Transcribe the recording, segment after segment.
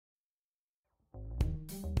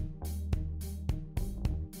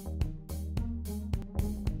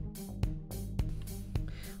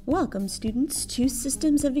Welcome, students, to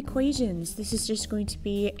Systems of Equations. This is just going to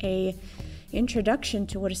be an introduction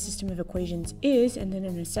to what a system of equations is, and then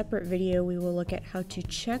in a separate video we will look at how to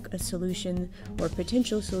check a solution or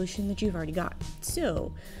potential solution that you've already got.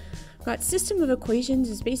 So, system of equations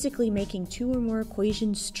is basically making two or more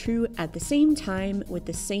equations true at the same time with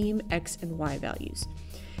the same x and y values.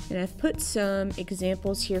 And I've put some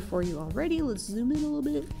examples here for you already. Let's zoom in a little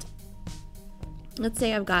bit. Let's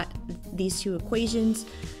say I've got these two equations.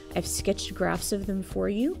 I've sketched graphs of them for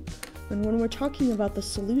you. And when we're talking about the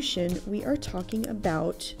solution, we are talking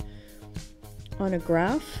about on a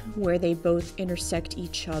graph where they both intersect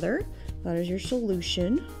each other. That is your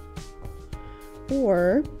solution.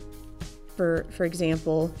 Or, for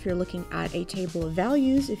example, if you're looking at a table of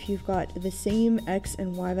values, if you've got the same x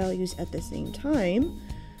and y values at the same time,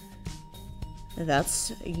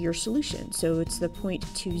 that's your solution. So it's the point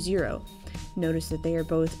 2, 0. Notice that they are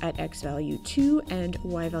both at x value 2 and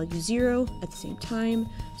y value 0 at the same time,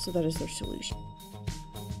 so that is their solution.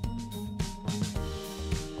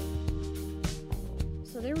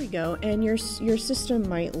 So there we go, and your system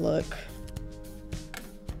might look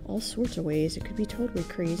all sorts of ways. It could be totally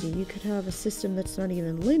crazy. You could have a system that's not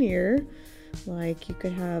even linear, like you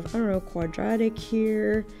could have, I don't know, quadratic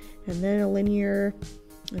here, and then a linear,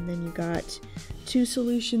 and then you got two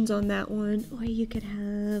solutions on that one. Or you could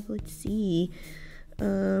have, let's see,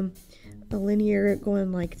 a linear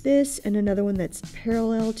going like this, and another one that's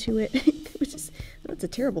parallel to it. Which is, that's a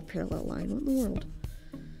terrible parallel line. What in the world?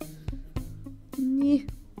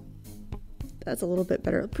 That's a little bit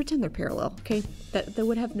better. Pretend they're parallel, okay? That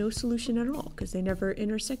would have no solution at all because they never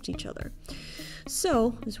intersect each other.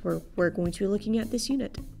 So, this is where we're going to be looking at this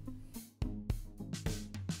unit.